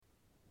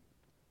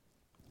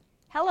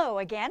Hello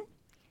again.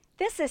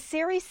 This is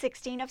Series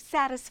 16 of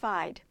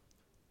Satisfied.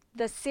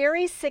 The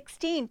Series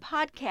 16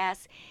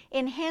 podcasts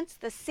enhance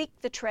the Seek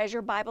the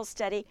Treasure Bible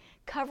study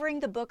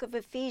covering the book of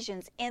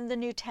Ephesians in the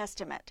New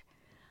Testament.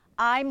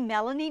 I'm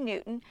Melanie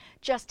Newton,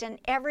 just an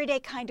everyday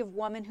kind of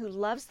woman who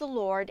loves the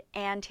Lord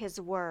and His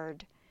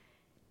Word.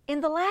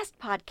 In the last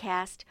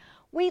podcast,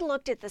 we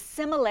looked at the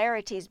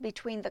similarities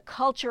between the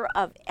culture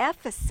of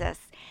Ephesus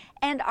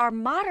and our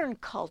modern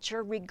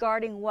culture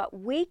regarding what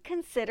we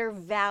consider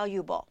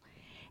valuable,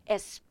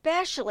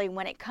 especially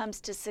when it comes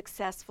to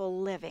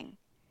successful living.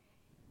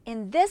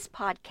 In this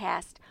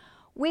podcast,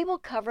 we will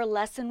cover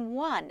Lesson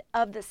 1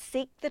 of the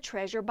Seek the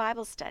Treasure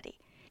Bible study.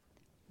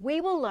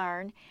 We will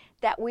learn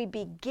that we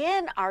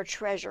begin our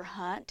treasure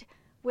hunt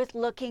with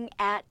looking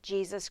at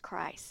Jesus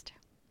Christ.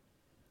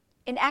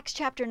 In Acts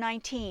chapter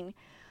 19,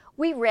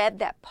 we read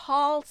that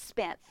Paul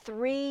spent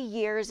 3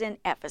 years in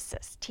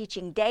Ephesus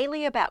teaching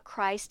daily about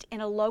Christ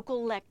in a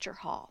local lecture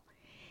hall.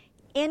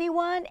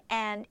 Anyone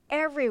and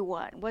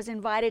everyone was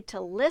invited to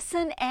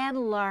listen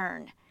and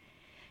learn.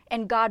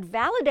 And God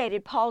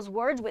validated Paul's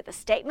words with a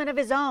statement of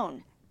his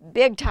own,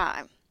 big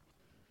time.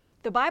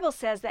 The Bible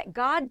says that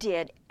God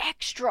did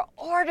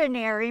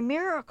extraordinary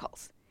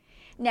miracles.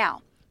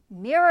 Now,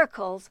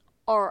 miracles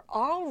are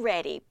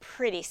already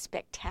pretty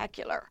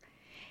spectacular,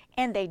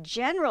 and they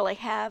generally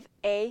have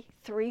a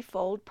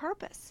threefold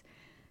purpose.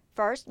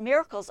 First,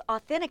 miracles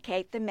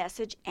authenticate the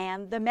message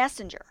and the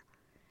messenger.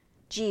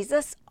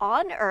 Jesus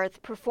on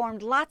earth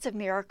performed lots of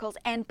miracles,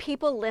 and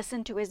people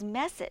listened to his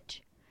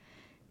message.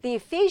 The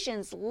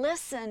Ephesians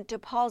listened to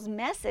Paul's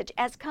message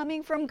as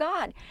coming from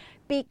God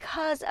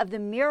because of the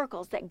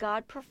miracles that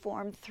God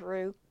performed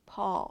through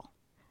Paul.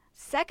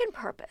 Second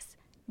purpose,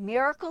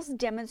 miracles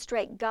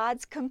demonstrate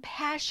God's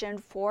compassion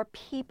for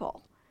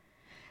people.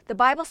 The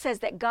Bible says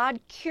that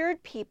God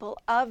cured people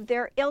of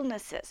their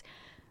illnesses.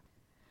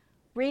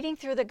 Reading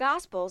through the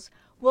Gospels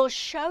will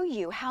show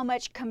you how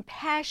much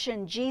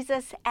compassion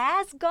Jesus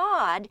as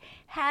God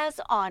has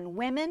on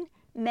women,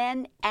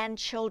 men, and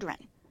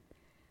children.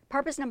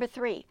 Purpose number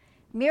 3,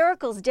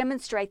 miracles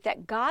demonstrate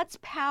that God's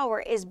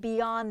power is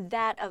beyond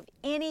that of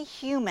any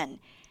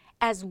human,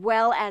 as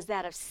well as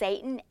that of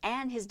Satan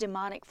and his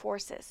demonic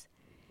forces.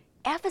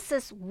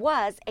 Ephesus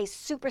was a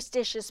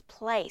superstitious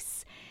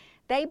place.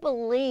 They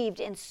believed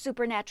in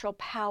supernatural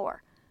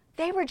power.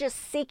 They were just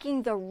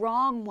seeking the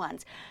wrong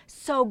ones.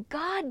 So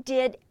God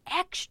did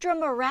extra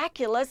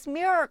miraculous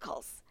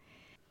miracles.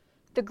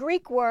 The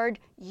Greek word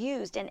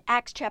used in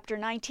Acts chapter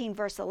 19,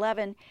 verse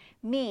 11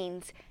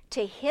 means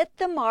to hit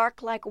the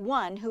mark like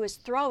one who is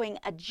throwing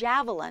a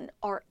javelin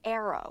or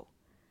arrow.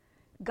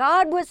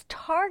 God was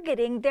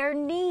targeting their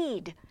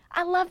need.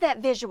 I love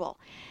that visual.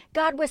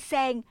 God was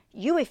saying,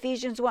 you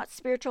Ephesians want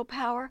spiritual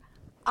power?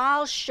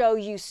 I'll show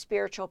you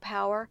spiritual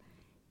power.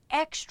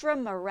 Extra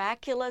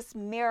miraculous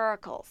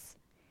miracles.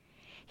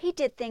 He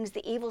did things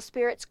the evil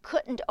spirits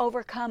couldn't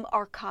overcome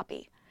or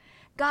copy.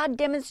 God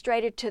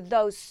demonstrated to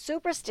those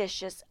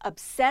superstitious,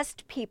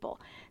 obsessed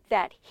people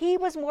that he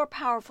was more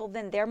powerful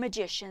than their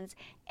magicians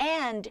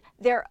and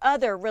their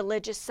other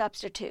religious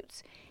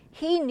substitutes.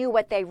 He knew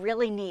what they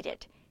really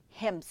needed,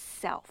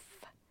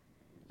 himself.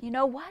 You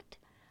know what?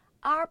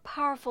 Our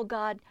powerful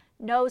God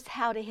knows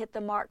how to hit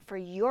the mark for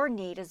your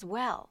need as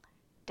well,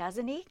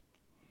 doesn't he?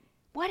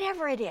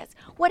 Whatever it is,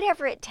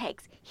 whatever it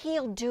takes,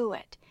 he'll do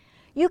it.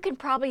 You can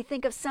probably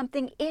think of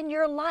something in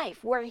your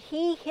life where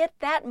he hit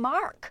that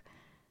mark.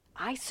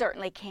 I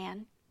certainly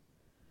can.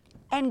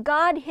 And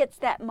God hits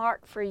that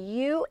mark for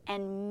you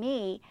and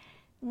me,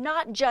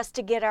 not just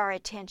to get our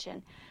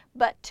attention,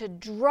 but to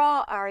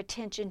draw our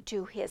attention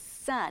to his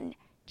Son,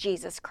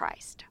 Jesus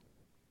Christ.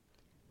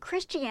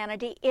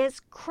 Christianity is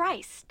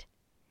Christ.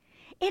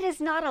 It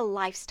is not a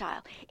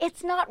lifestyle.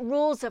 It's not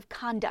rules of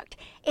conduct.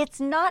 It's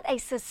not a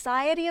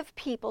society of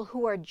people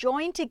who are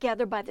joined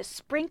together by the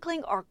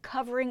sprinkling or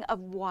covering of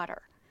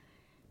water.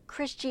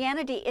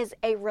 Christianity is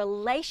a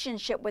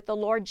relationship with the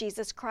Lord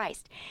Jesus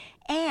Christ,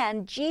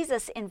 and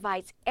Jesus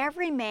invites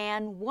every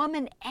man,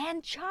 woman,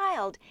 and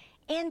child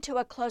into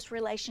a close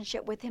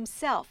relationship with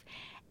himself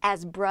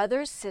as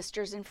brothers,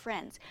 sisters, and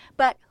friends.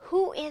 But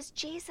who is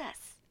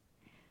Jesus?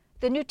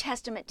 The New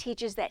Testament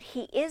teaches that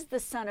he is the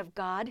Son of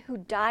God who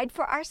died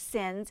for our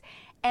sins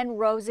and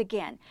rose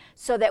again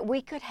so that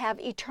we could have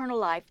eternal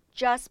life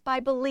just by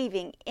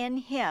believing in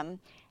him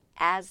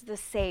as the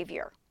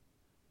Savior.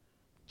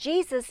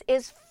 Jesus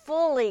is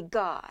fully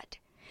God.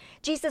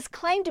 Jesus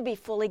claimed to be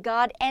fully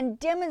God and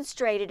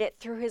demonstrated it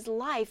through his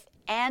life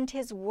and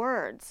his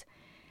words.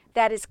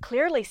 That is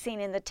clearly seen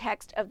in the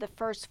text of the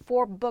first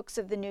 4 books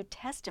of the New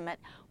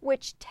Testament,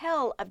 which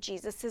tell of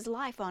Jesus'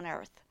 life on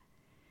earth.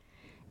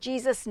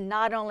 Jesus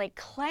not only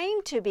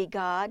claimed to be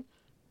God,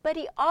 but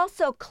he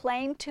also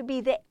claimed to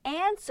be the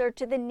answer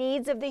to the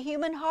needs of the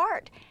human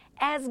heart,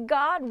 as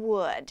God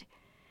would.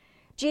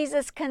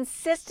 Jesus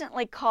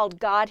consistently called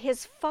God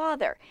his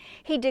Father.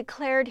 He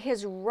declared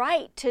his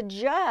right to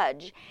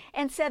judge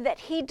and said that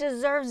he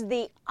deserves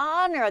the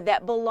honor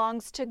that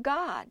belongs to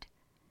God.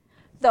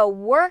 The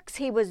works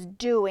he was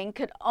doing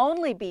could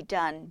only be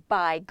done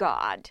by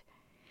God.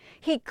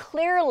 He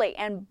clearly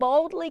and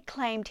boldly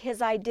claimed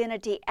his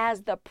identity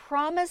as the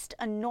promised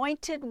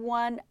anointed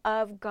one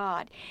of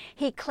God.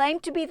 He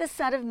claimed to be the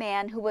Son of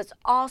Man who was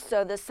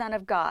also the Son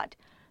of God.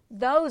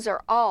 Those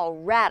are all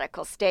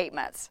radical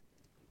statements.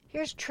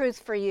 Here's truth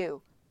for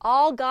you.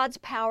 All God's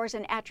powers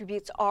and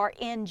attributes are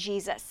in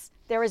Jesus.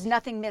 There is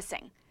nothing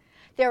missing.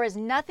 There is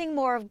nothing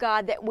more of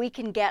God that we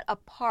can get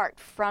apart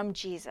from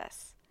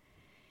Jesus.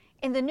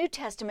 In the New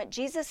Testament,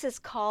 Jesus is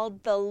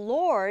called the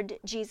Lord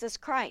Jesus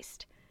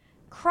Christ.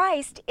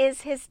 Christ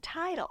is his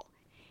title.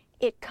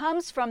 It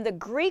comes from the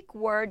Greek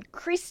word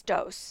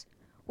Christos,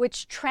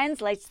 which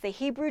translates the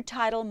Hebrew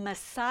title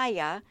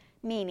Messiah,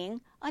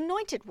 meaning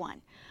anointed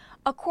one.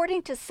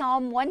 According to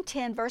Psalm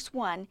 110, verse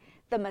 1,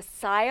 the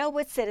Messiah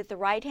would sit at the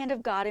right hand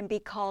of God and be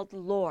called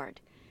Lord.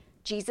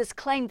 Jesus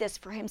claimed this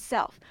for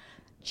himself.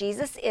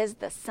 Jesus is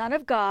the Son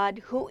of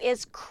God who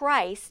is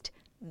Christ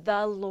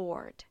the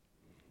Lord.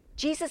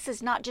 Jesus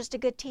is not just a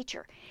good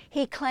teacher.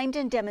 He claimed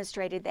and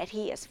demonstrated that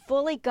he is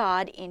fully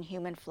God in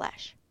human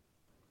flesh.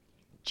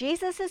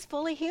 Jesus is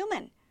fully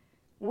human.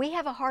 We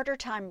have a harder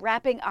time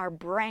wrapping our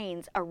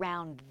brains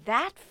around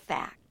that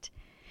fact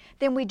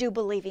than we do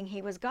believing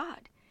he was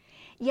God.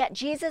 Yet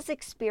Jesus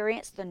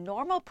experienced the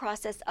normal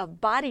process of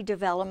body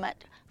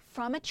development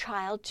from a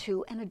child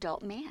to an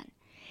adult man.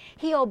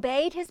 He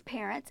obeyed his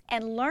parents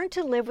and learned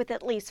to live with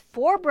at least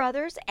 4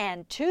 brothers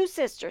and 2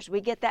 sisters.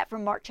 We get that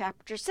from Mark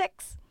chapter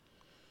 6.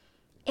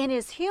 In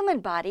his human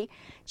body,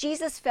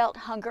 Jesus felt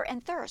hunger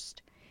and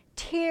thirst.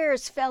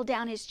 Tears fell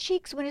down his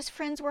cheeks when his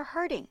friends were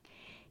hurting.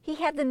 He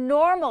had the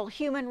normal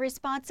human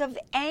response of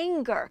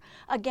anger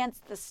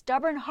against the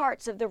stubborn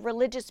hearts of the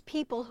religious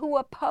people who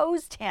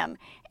opposed him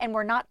and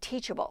were not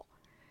teachable.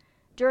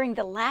 During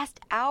the last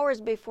hours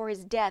before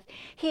his death,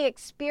 he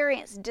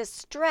experienced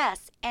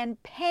distress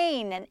and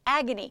pain and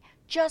agony,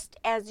 just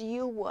as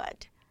you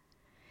would.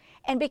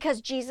 And because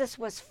Jesus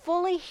was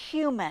fully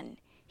human,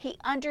 he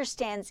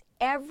understands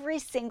every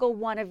single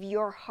one of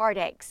your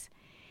heartaches.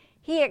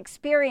 He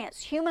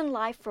experienced human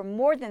life for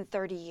more than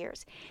 30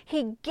 years.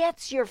 He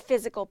gets your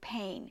physical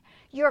pain,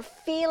 your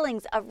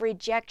feelings of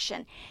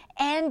rejection,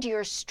 and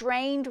your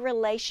strained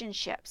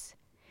relationships.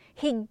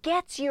 He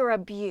gets your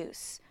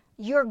abuse,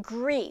 your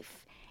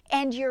grief,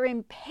 and your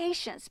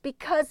impatience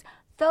because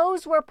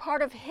those were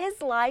part of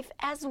his life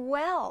as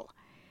well.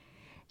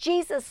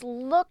 Jesus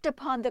looked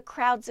upon the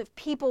crowds of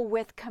people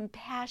with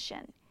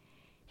compassion.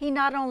 He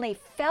not only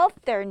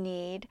felt their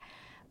need,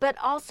 but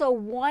also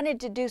wanted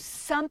to do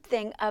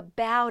something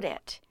about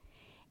it.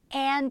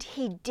 And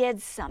he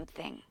did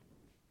something.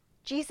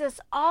 Jesus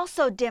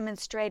also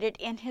demonstrated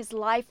in his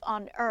life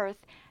on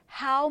earth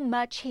how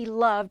much he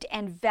loved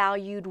and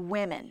valued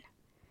women.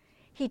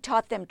 He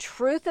taught them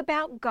truth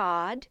about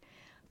God,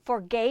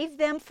 forgave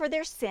them for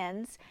their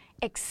sins,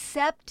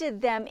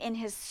 accepted them in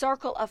his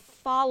circle of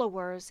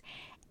followers,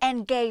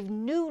 and gave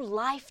new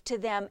life to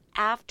them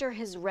after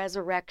his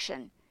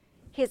resurrection.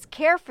 His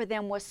care for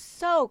them was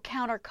so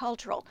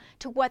countercultural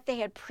to what they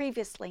had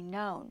previously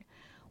known.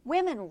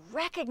 Women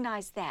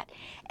recognized that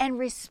and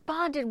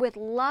responded with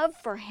love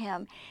for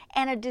him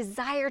and a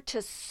desire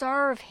to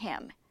serve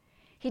him.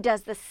 He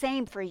does the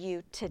same for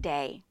you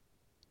today.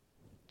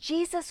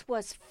 Jesus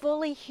was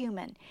fully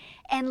human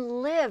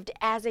and lived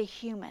as a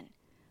human,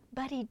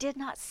 but he did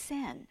not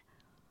sin.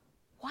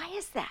 Why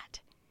is that?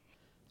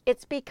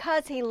 It's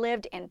because he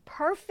lived in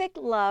perfect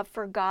love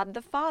for God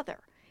the Father,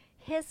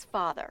 his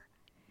Father.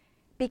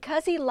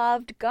 Because he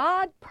loved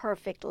God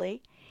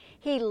perfectly,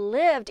 he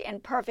lived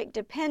in perfect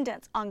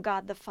dependence on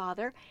God the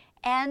Father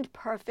and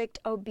perfect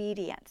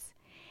obedience.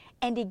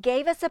 And he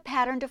gave us a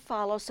pattern to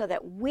follow so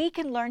that we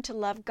can learn to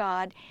love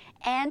God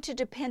and to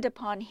depend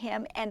upon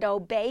him and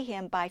obey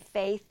him by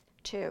faith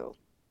too.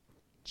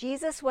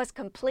 Jesus was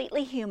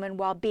completely human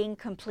while being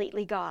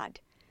completely God.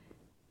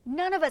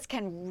 None of us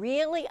can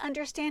really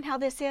understand how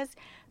this is,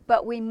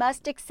 but we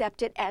must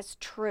accept it as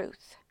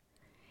truth.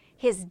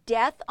 His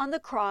death on the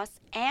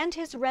cross and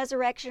his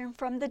resurrection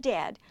from the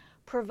dead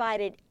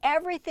provided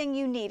everything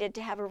you needed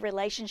to have a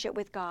relationship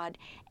with God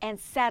and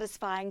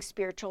satisfying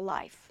spiritual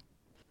life.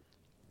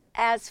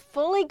 As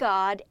fully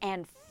God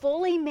and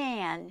fully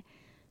man,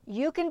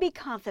 you can be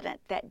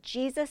confident that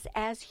Jesus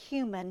as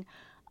human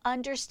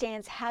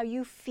understands how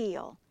you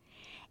feel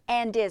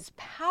and is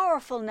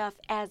powerful enough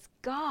as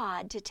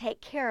God to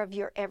take care of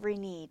your every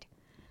need.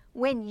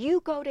 When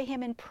you go to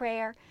him in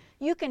prayer,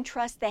 you can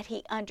trust that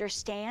he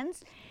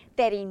understands,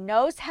 that he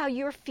knows how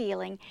you're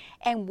feeling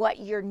and what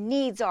your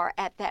needs are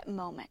at that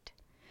moment.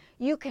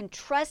 You can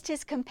trust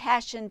his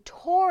compassion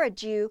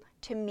toward you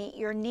to meet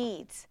your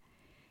needs.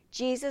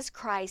 Jesus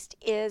Christ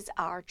is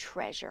our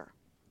treasure.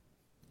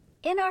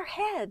 In our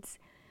heads,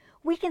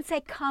 we can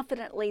say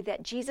confidently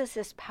that Jesus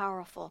is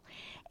powerful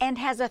and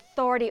has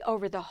authority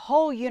over the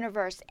whole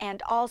universe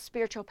and all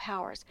spiritual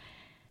powers.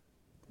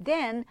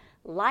 Then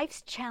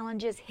life's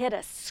challenges hit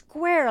us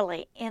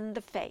squarely in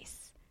the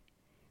face.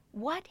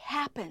 What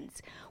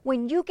happens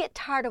when you get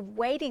tired of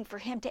waiting for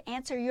him to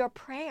answer your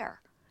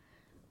prayer?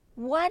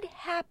 What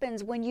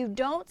happens when you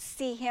don't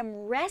see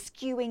him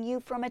rescuing you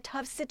from a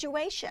tough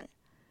situation?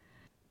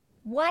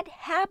 What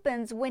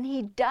happens when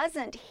He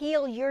doesn't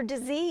heal your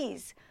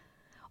disease,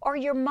 or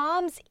your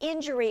mom's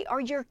injury,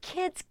 or your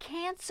kid's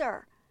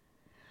cancer?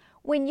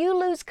 When you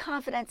lose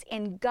confidence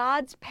in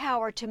God's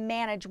power to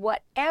manage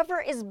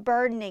whatever is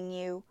burdening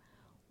you,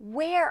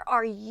 where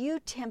are you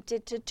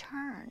tempted to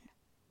turn?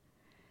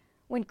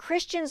 When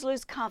Christians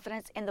lose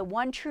confidence in the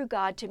one true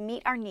God to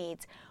meet our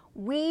needs,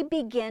 we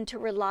begin to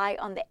rely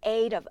on the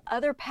aid of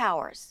other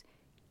powers,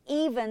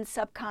 even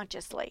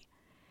subconsciously.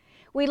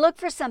 We look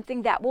for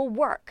something that will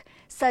work,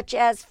 such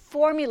as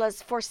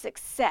formulas for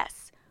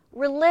success,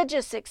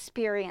 religious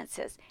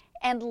experiences,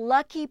 and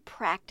lucky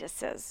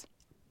practices.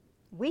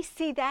 We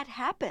see that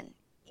happen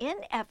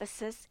in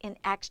Ephesus in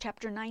Acts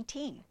chapter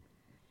 19.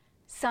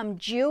 Some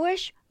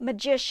Jewish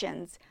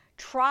magicians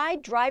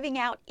tried driving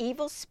out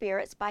evil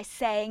spirits by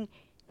saying,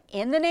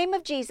 "In the name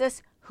of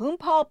Jesus, whom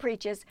Paul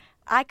preaches,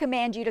 I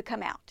command you to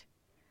come out."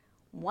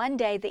 One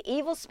day the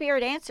evil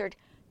spirit answered,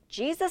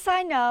 "Jesus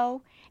I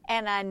know,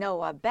 and I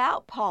know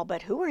about Paul,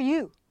 but who are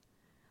you?"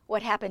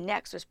 What happened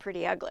next was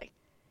pretty ugly.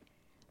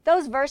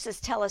 Those verses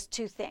tell us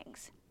two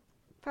things.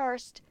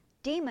 First,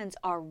 demons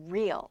are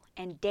real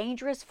and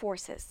dangerous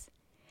forces.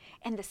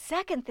 And the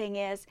second thing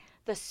is,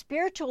 the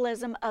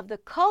spiritualism of the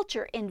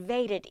culture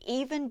invaded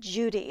even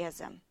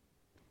Judaism.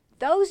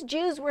 Those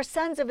Jews were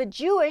sons of a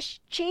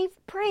Jewish chief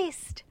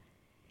priest.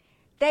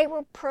 They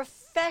were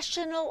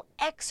professional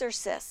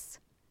exorcists.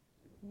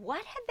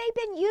 What had they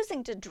been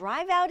using to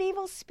drive out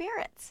evil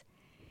spirits?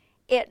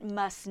 It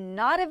must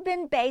not have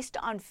been based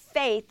on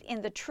faith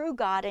in the true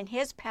God and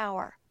His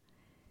power.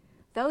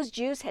 Those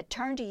Jews had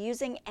turned to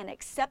using an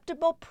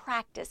acceptable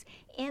practice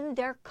in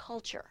their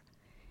culture,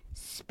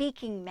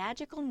 speaking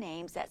magical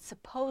names that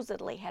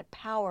supposedly had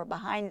power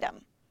behind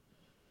them.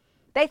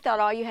 They thought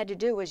all you had to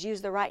do was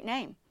use the right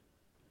name.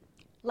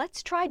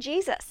 Let's try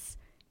Jesus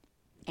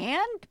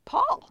and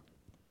Paul.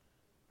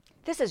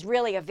 This is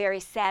really a very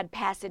sad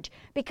passage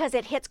because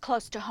it hits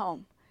close to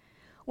home.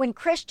 When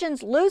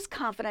Christians lose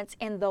confidence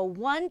in the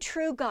one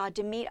true God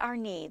to meet our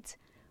needs,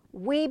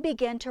 we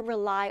begin to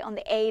rely on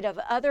the aid of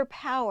other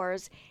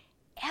powers,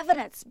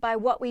 evidenced by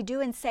what we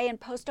do and say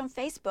and post on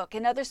Facebook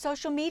and other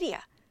social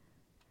media.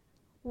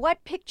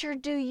 What picture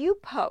do you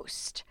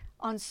post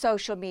on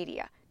social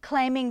media,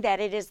 claiming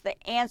that it is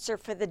the answer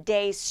for the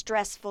day's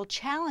stressful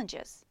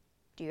challenges?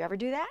 Do you ever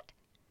do that?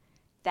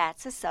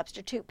 That's a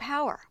substitute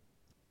power.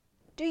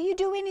 Do you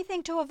do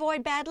anything to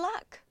avoid bad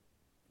luck?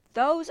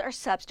 Those are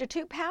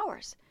substitute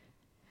powers.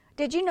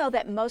 Did you know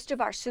that most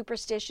of our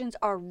superstitions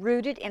are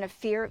rooted in a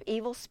fear of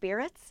evil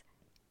spirits?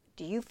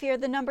 Do you fear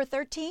the number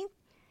 13?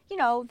 You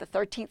know, the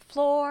 13th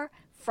floor,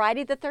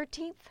 Friday the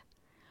 13th?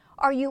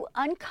 Are you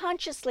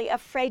unconsciously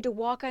afraid to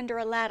walk under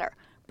a ladder,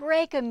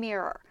 break a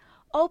mirror,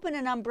 open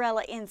an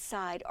umbrella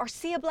inside, or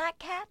see a black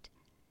cat?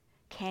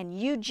 Can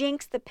you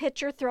jinx the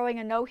pitcher throwing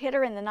a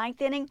no-hitter in the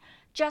 9th inning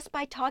just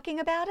by talking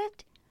about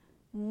it?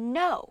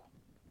 No.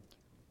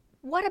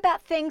 What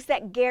about things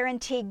that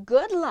guarantee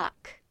good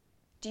luck?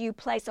 Do you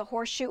place a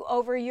horseshoe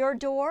over your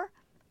door,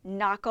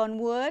 knock on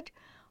wood,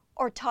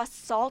 or toss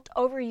salt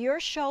over your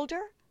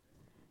shoulder?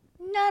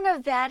 None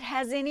of that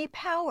has any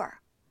power.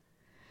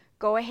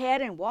 Go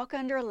ahead and walk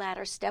under a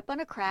ladder, step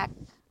on a crack,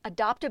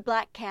 adopt a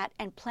black cat,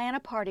 and plan a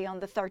party on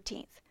the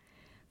 13th.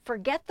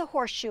 Forget the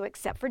horseshoe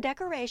except for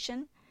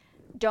decoration.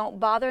 Don't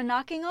bother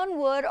knocking on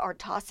wood or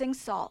tossing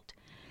salt.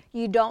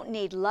 You don't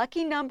need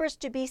lucky numbers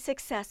to be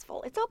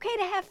successful. It's okay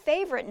to have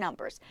favorite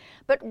numbers,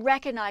 but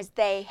recognize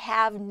they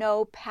have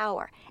no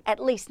power, at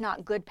least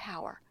not good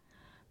power.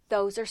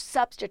 Those are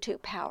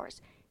substitute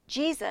powers.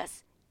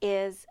 Jesus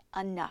is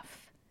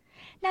enough.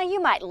 Now you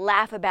might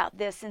laugh about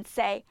this and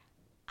say,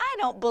 "I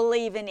don't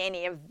believe in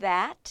any of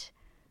that."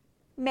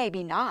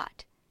 Maybe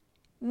not.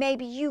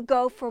 Maybe you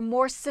go for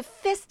more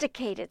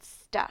sophisticated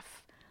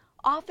stuff,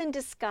 often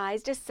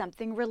disguised as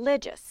something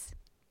religious.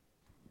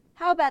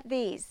 How about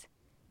these?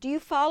 Do you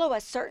follow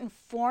a certain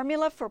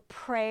formula for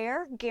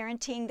prayer,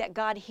 guaranteeing that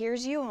God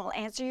hears you and will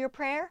answer your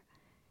prayer?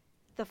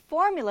 The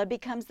formula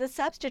becomes the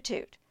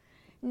substitute.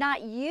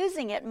 Not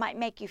using it might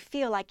make you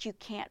feel like you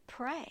can't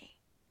pray.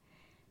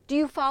 Do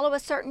you follow a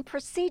certain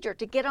procedure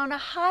to get on a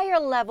higher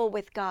level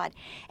with God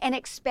and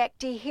expect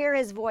to hear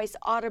His voice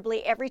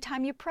audibly every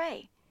time you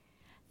pray?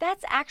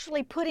 That's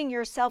actually putting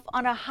yourself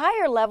on a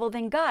higher level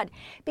than God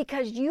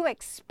because you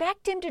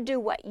expect Him to do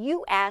what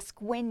you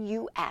ask when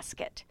you ask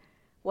it.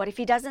 What if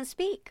He doesn't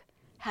speak?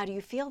 How do you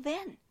feel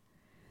then?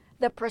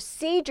 The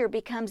procedure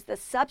becomes the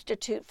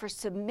substitute for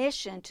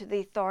submission to the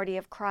authority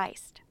of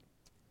Christ.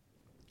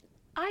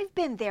 I've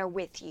been there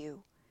with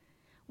you.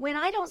 When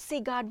I don't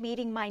see God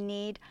meeting my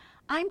need,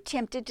 I'm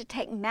tempted to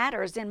take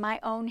matters in my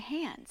own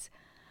hands.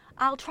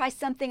 I'll try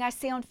something I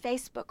see on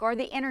Facebook or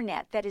the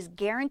internet that is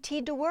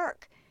guaranteed to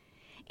work.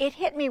 It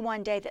hit me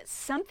one day that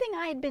something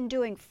I had been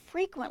doing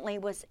frequently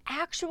was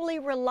actually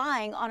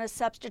relying on a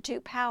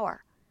substitute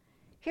power.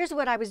 Here's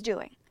what I was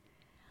doing.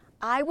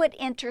 I would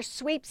enter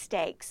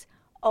sweepstakes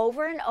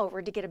over and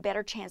over to get a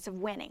better chance of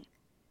winning.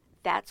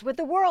 That's what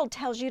the world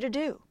tells you to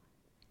do.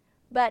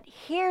 But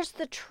here's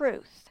the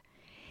truth.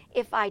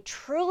 If I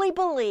truly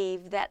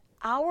believe that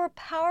our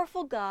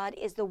powerful God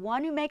is the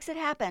one who makes it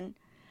happen,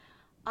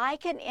 I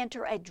can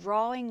enter a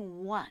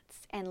drawing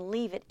once and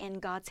leave it in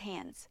God's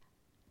hands.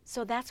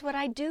 So that's what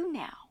I do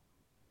now.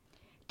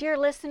 Dear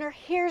listener,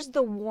 here's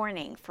the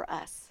warning for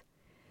us.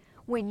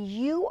 When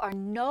you are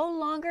no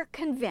longer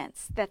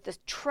convinced that the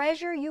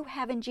treasure you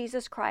have in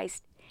Jesus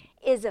Christ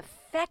is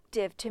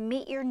effective to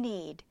meet your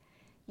need,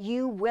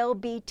 you will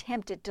be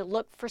tempted to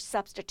look for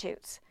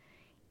substitutes,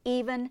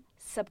 even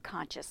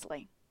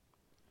subconsciously.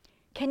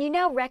 Can you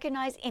now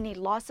recognize any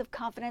loss of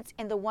confidence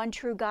in the one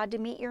true God to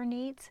meet your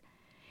needs?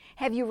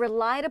 Have you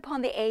relied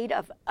upon the aid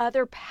of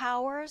other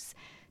powers,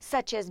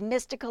 such as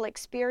mystical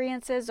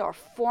experiences or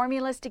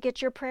formulas to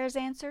get your prayers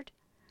answered?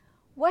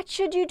 What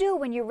should you do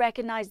when you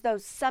recognize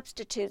those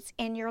substitutes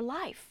in your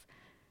life?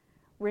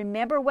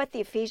 Remember what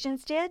the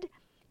Ephesians did?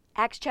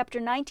 Acts chapter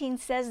 19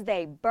 says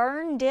they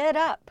burned it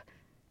up.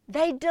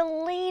 They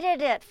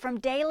deleted it from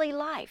daily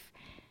life.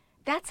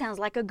 That sounds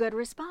like a good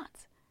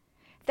response.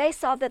 They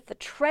saw that the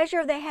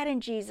treasure they had in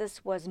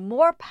Jesus was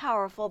more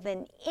powerful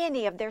than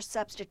any of their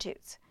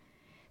substitutes.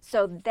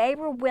 So they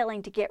were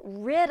willing to get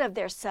rid of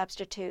their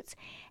substitutes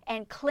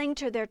and cling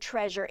to their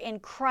treasure in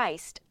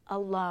Christ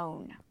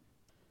alone.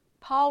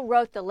 Paul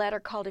wrote the letter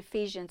called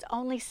Ephesians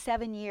only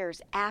 7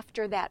 years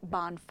after that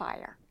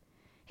bonfire.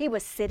 He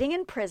was sitting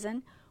in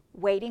prison,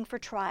 waiting for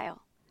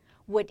trial.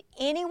 Would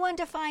anyone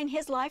define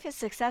his life as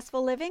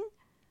successful living?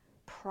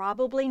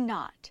 Probably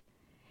not.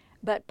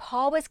 But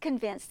Paul was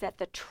convinced that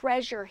the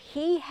treasure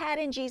he had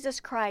in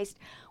Jesus Christ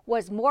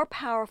was more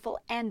powerful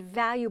and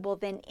valuable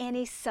than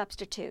any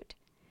substitute.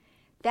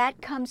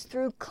 That comes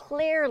through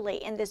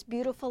clearly in this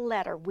beautiful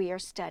letter we are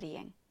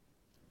studying.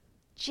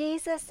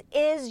 Jesus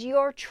is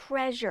your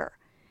treasure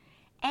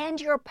and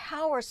your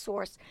power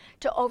source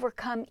to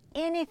overcome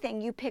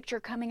anything you picture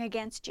coming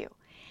against you.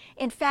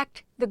 In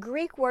fact, the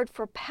Greek word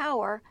for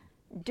power,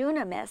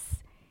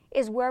 dunamis,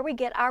 is where we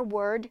get our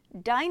word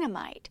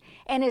dynamite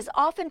and is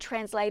often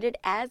translated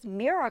as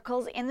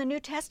miracles in the New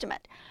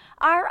Testament.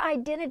 Our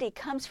identity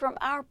comes from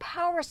our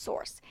power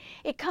source.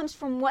 It comes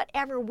from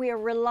whatever we are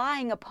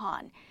relying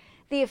upon.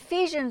 The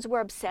Ephesians were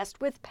obsessed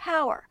with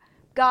power.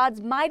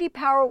 God's mighty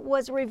power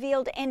was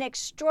revealed in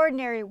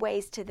extraordinary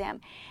ways to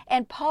them,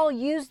 and Paul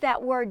used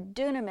that word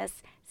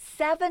dunamis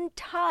 7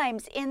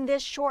 times in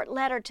this short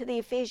letter to the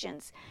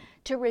Ephesians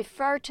to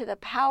refer to the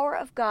power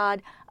of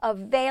God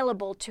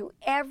available to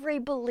every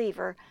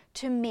believer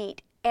to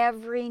meet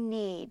every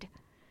need.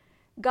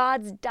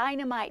 God's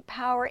dynamite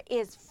power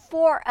is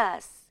for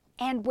us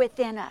and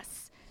within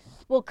us.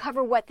 We'll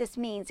cover what this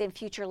means in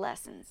future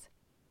lessons.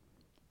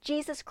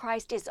 Jesus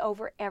Christ is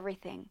over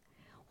everything.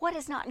 What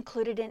is not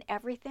included in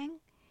everything?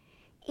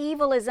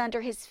 Evil is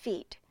under his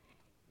feet.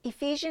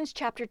 Ephesians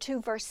chapter 2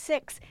 verse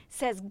 6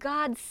 says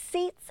God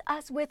seats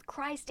us with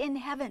Christ in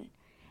heaven.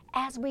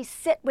 As we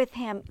sit with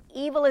him,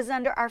 evil is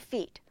under our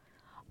feet.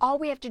 All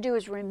we have to do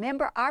is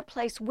remember our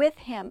place with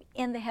him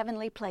in the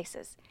heavenly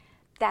places.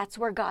 That's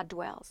where God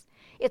dwells.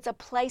 It's a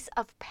place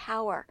of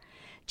power.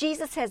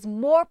 Jesus has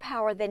more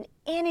power than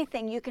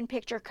anything you can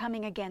picture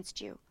coming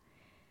against you.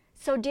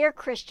 So, dear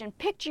Christian,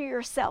 picture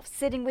yourself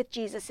sitting with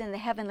Jesus in the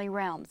heavenly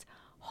realms,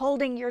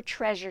 holding your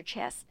treasure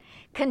chest,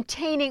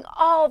 containing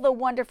all the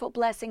wonderful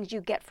blessings you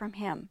get from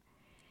him.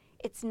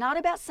 It's not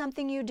about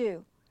something you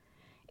do.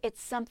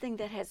 It's something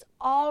that has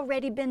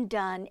already been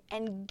done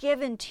and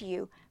given to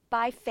you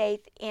by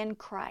faith in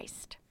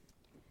Christ.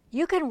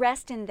 You can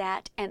rest in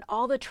that and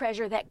all the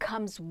treasure that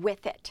comes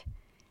with it.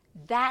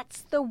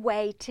 That's the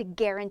way to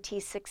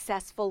guarantee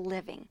successful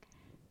living,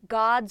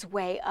 God's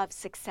way of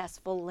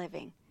successful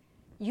living.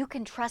 You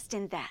can trust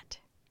in that.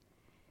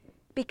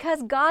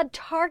 Because God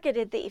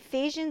targeted the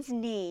Ephesians'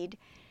 need,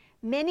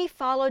 many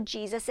followed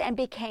Jesus and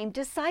became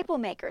disciple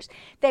makers.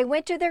 They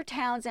went to their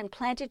towns and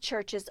planted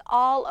churches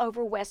all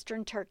over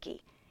Western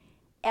Turkey.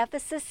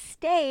 Ephesus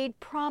stayed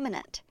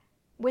prominent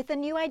with a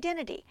new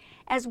identity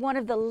as one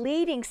of the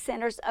leading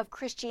centers of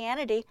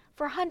Christianity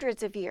for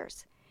hundreds of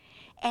years.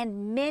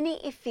 And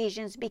many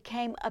Ephesians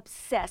became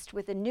obsessed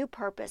with a new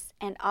purpose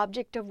and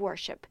object of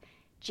worship,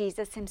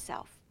 Jesus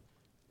himself.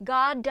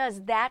 God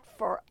does that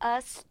for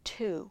us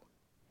too.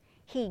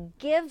 He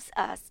gives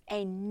us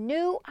a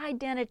new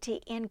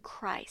identity in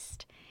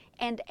Christ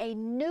and a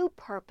new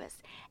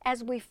purpose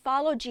as we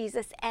follow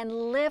Jesus and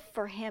live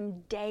for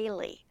him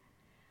daily.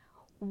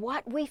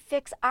 What we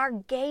fix our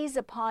gaze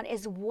upon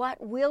is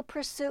what we'll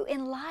pursue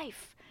in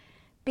life.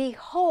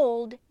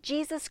 Behold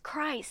Jesus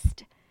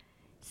Christ.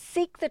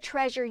 Seek the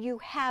treasure you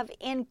have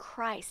in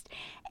Christ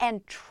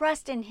and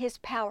trust in his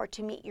power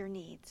to meet your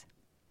needs.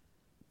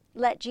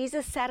 Let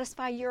Jesus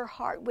satisfy your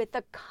heart with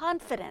the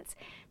confidence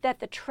that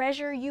the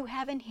treasure you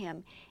have in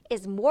him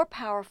is more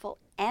powerful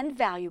and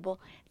valuable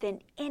than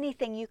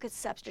anything you could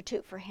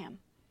substitute for him.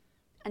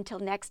 Until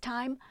next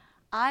time,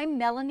 I'm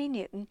Melanie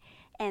Newton,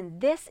 and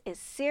this is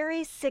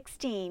Series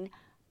 16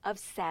 of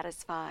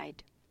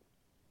Satisfied.